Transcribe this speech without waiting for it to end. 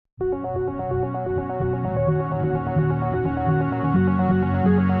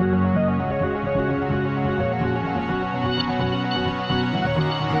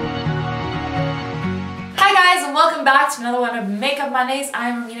Welcome back to another one of Makeup Mondays.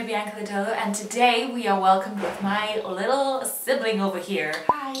 I'm Romina Lodolo, and today we are welcomed with my little sibling over here.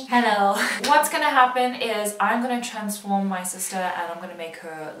 Hi. Hello. What's gonna happen is I'm gonna transform my sister and I'm gonna make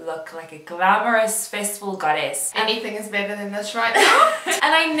her look like a glamorous festival goddess. Anything is better than this right now.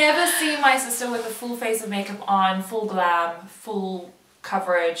 And I never see my sister with a full face of makeup on, full glam, full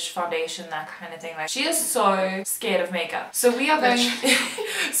coverage, foundation, that kind of thing. Like, she is so scared of makeup. So we are going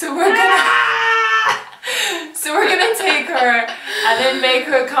So we're gonna take her and then make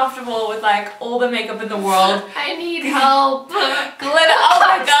her comfortable with like all the makeup in the world. I need help. Glitter. Oh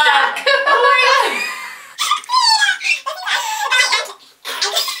my god. Oh my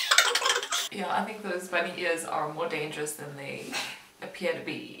god. Yeah, I think those bunny ears are more dangerous than they appear to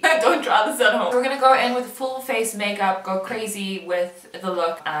be. Don't try this at home. We're gonna go in with full face makeup, go crazy with the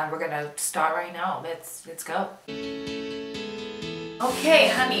look, and we're gonna start right now. Let's go. Okay,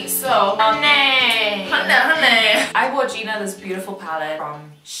 honey, so honey. I bought Gina this beautiful palette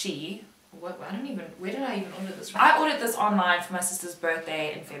from She. Where did I even order this from? I ordered this online for my sister's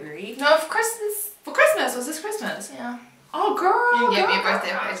birthday in February. No, for Christmas. For Christmas? Was this Christmas? Yeah. Oh girl! You gave me a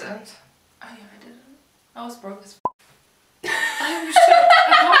birthday present. Oh yeah, I didn't. I was broke as f. I'm sure. I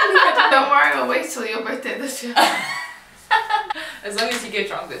can't believe I didn't. Don't worry, I'll wait till your birthday this year. As long as you get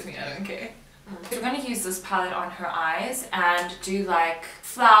drunk with me, I don't care. We're going to use this palette on her eyes and do like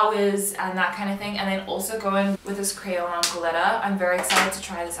flowers and that kind of thing, and then also go in with this crayon glitter. I'm very excited to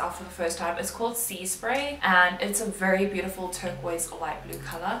try this out for the first time. It's called Sea Spray and it's a very beautiful turquoise light blue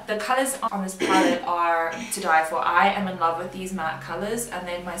color. The colors on this palette are to die for. I am in love with these matte colors, and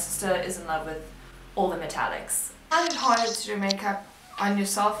then my sister is in love with all the metallics. I find it harder to do makeup on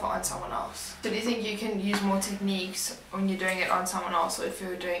yourself or on someone else. So do you think you can use more techniques when you're doing it on someone else, or if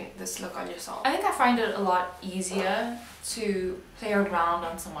you're doing this look on yourself? I think I find it a lot easier to play around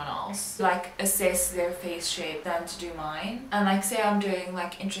on someone else, like assess their face shape, than to do mine. And like say I'm doing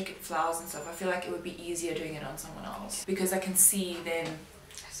like intricate flowers and stuff, I feel like it would be easier doing it on someone else because I can see then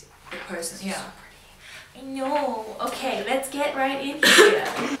the person. Yeah. I know. Okay, let's get right in here.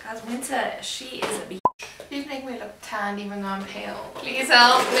 Guys, Winter, she is a Please make me look tan even though I'm pale. Please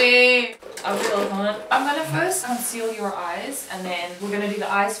help me. I will, hon. I'm gonna first conceal your eyes, and then we're gonna do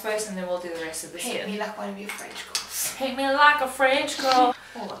the eyes first, and then we'll do the rest of the skin. Paint me like one of your French girls. Paint me like a French girl.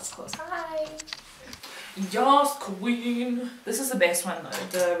 Oh, that's close. Hi. Yes, queen. This is the best one though,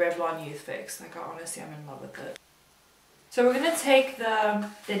 the Revlon Youth Fix. Like, honestly, I'm in love with it. So we're gonna take the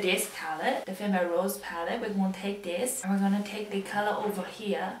Des palette, the Femme Rose palette. We're gonna take this, and we're gonna take the color over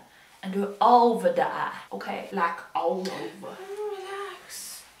here and do it all over the eye. Okay, like all over.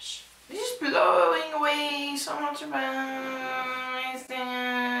 Relax. Shh. You're just blowing away so much about my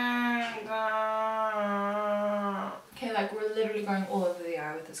stand. Okay, like we're literally going all over the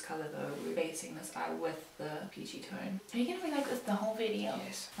eye with this color though. We're basing this eye with the peachy tone. Are you gonna be like this the whole video?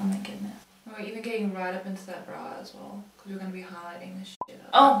 Yes. Oh my goodness. We're even getting right up into that brow as well, because we're going to be highlighting this shit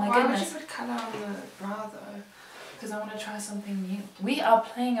up. Oh my goodness. Why would you put colour on the brow though? Because I want to try something new. We are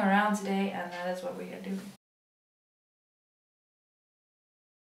playing around today, and that is what we are doing.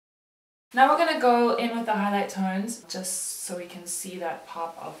 Now we're going to go in with the highlight tones, just so we can see that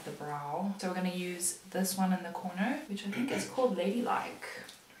pop of the brow. So we're going to use this one in the corner, which I think is called Ladylike.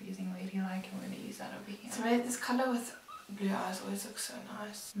 We're using Ladylike, and we're going to use that over here. So this colour with blue eyes always looks so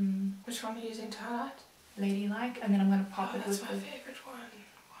nice. Mm. Which one are you using to highlight? Ladylike, and then I'm going to pop it with that's my favourite one.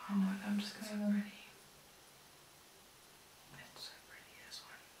 Wow, I know, I'm just going to... That's so pretty, this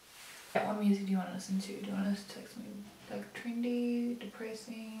one. Yeah, what music do you want to listen to? Do you want to text me like trendy,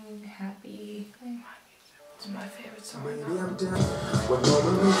 depressing, happy? It's my favourite song. Maybe I'm done. What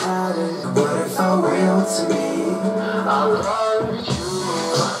moment we had it? What if I will to me? I love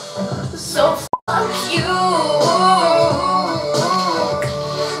you. So fuck you.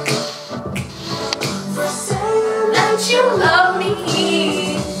 For saying that You love me.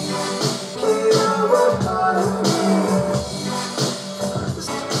 you were part of me.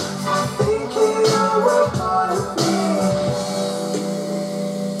 For thinking you were part of me.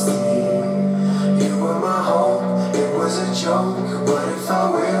 You were my hope. It was a joke. What if I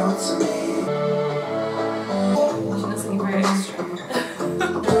will to me? She's looking very extra.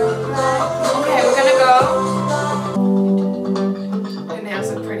 Okay, we're gonna go. Your nails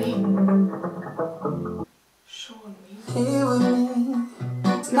look pretty. Sean, Here with me,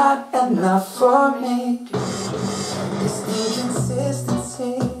 it's not enough for me. This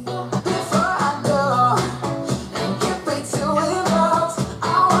inconsistency. Before I go and get way too involved, I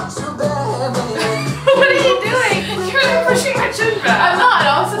want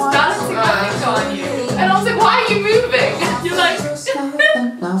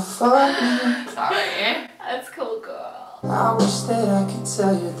that I can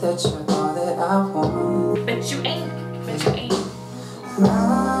tell you that you're all that I want. But you ain't. But you ain't.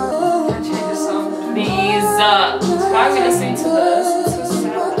 Can't change the song. Please. Why are we listening to this? It's so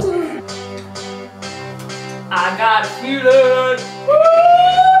sad. I got a feeling.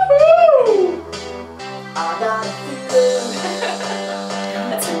 Woo-hoo! I got a feeling.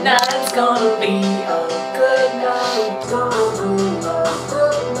 Tonight's gonna be a good night. Gonna be a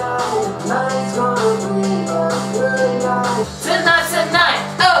good night. Tonight's gonna be a good night. Tonight,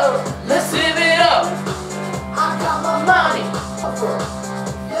 oh, let's live it up. I got my money.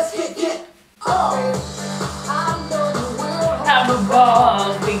 Let's get up. I know you will. Have a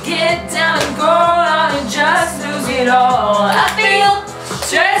ball, we get down and go on and just lose it all. I feel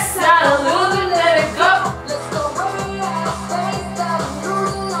stressed out, I lose it, let it go. Let's go way out. Face down,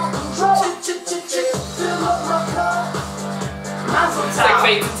 losing all control. Fill up my cup. It's like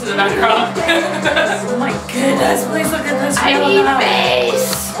fades into the background. Oh my goodness, please look at this. I need bass.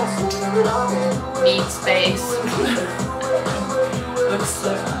 Need space. Looks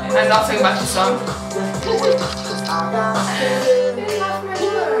so nice. I'm not talking about the song.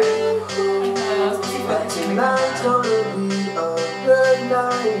 Tonight's gonna be a good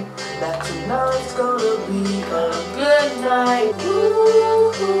night. That tonight's gonna be a good night.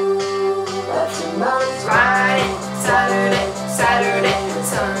 That tonight's Friday, Saturday, Saturday, and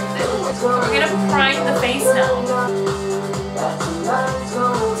Sunday. We're gonna prime the face now. That tonight's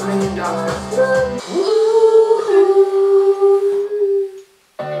gonna be a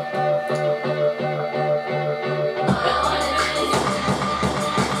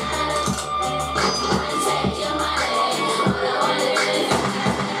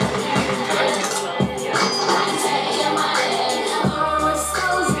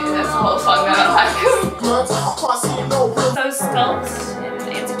That's the whole song that I like. So skulls into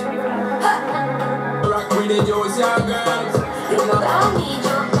 25. rock with it, yo, it's your girl. I need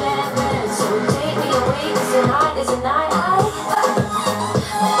your presence, so take me away, 'cause tonight is the night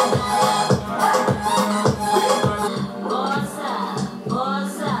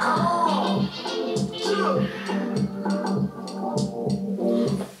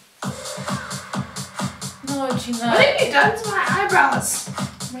No, Gina. What have you done to my eyebrows?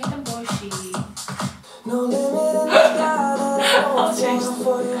 Make them bushy. No limit in the sky that I'll change them.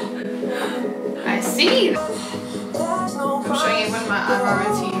 for you. I see. There's no I'm showing you one of my eyebrow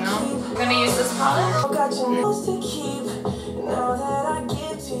routine now. We're gonna use this palette. got your nails to keep. Now that I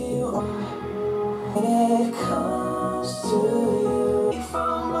give to you, when it comes to you,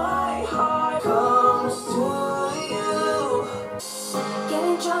 from my heart comes to you.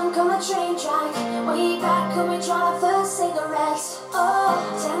 Getting drunk on the train track, way back when we tried our first cigarettes. Oh,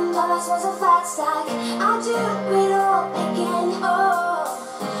 $10 was a fat stack. I'll do it all again. Oh,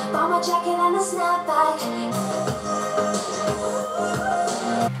 buy my jacket and a snapback.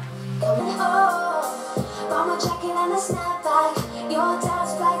 Oh, buy my jacket and a snapback. Your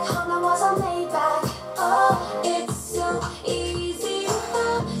dad's black Honda was a Maybach. Oh, it's so easy.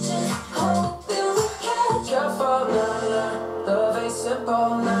 Just hope you catch. Careful now, love ain't simple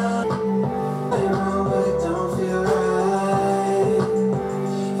now. Ain't wrong, but it don't feel right.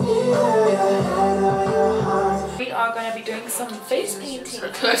 Yeah, your head on your heart. We are gonna be doing some face painting. So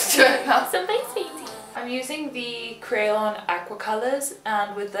close to it now. Some face painting. I'm using the Crayon Aqua colors,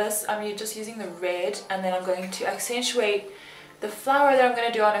 and with this I'm just using the red, and then I'm going to accentuate the flower that I'm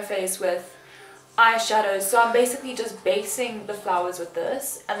going to do on her face with eyeshadows. So I'm basically just basing the flowers with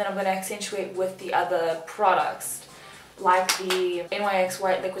this, and then I'm going to accentuate with the other products like the NYX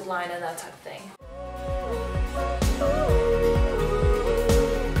white liquid liner and that type of thing.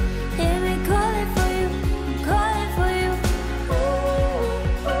 Let me call it for you, call it for you.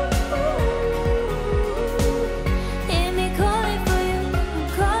 Let me call it for you,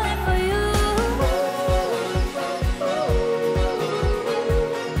 call it for you.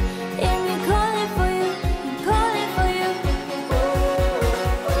 Let me call it for you, call it for you.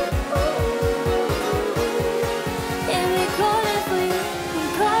 Let me call it for you,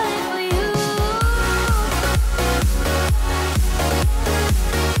 call it for you.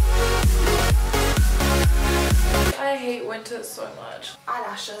 I hate winter so much.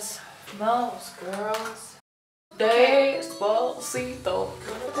 Eyelashes. Those girls, despacito.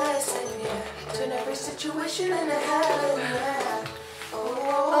 Turn every situation into heaven.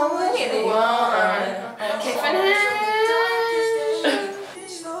 Oh, Okay, finish.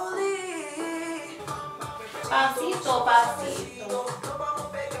 Pasito, pasito.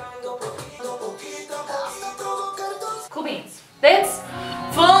 Cool beans. Let's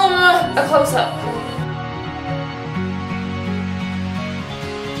film a close-up.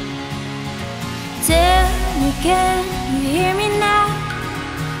 Tell me, can you hear me now?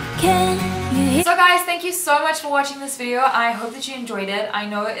 Can you hear? So guys, thank you so much for watching this video. I hope that you enjoyed it. I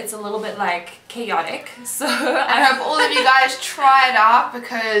know it's a little bit like chaotic, so I hope all of you guys try it out,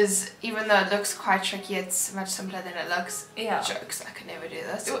 because even though it looks quite tricky, it's much simpler than it looks. Yeah. Jokes, I could never do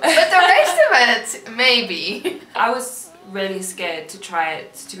this. But the rest of it, maybe. I was really scared to try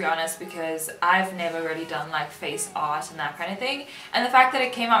it, to be honest, because I've never really done like face art and that kind of thing, and the fact that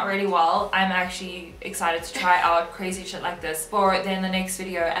it came out really well, I'm actually excited to try out crazy shit like this for then the next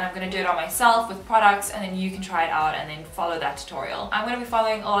video, and I'm gonna do it on myself with products, and then you can try it out and then follow that tutorial. I'm gonna be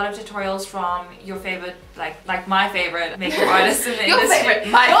following a lot of tutorials from your favorite, like my favorite makeup artists in the industry.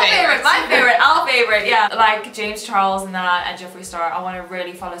 Favorite, my favorite, our favorite, yeah, like James Charles and that, and Jeffree Star. I want to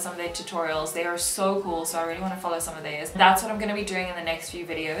really follow some of their tutorials. They are so cool, so I really want to follow some of theirs. That's what I'm going to be doing in the next few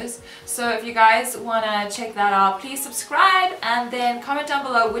videos. So if you guys want to check that out, please subscribe, and then comment down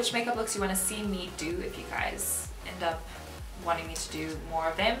below which makeup looks you want to see me do if you guys end up wanting me to do more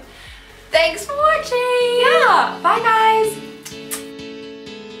of them. Thanks for watching! Yeah, bye guys!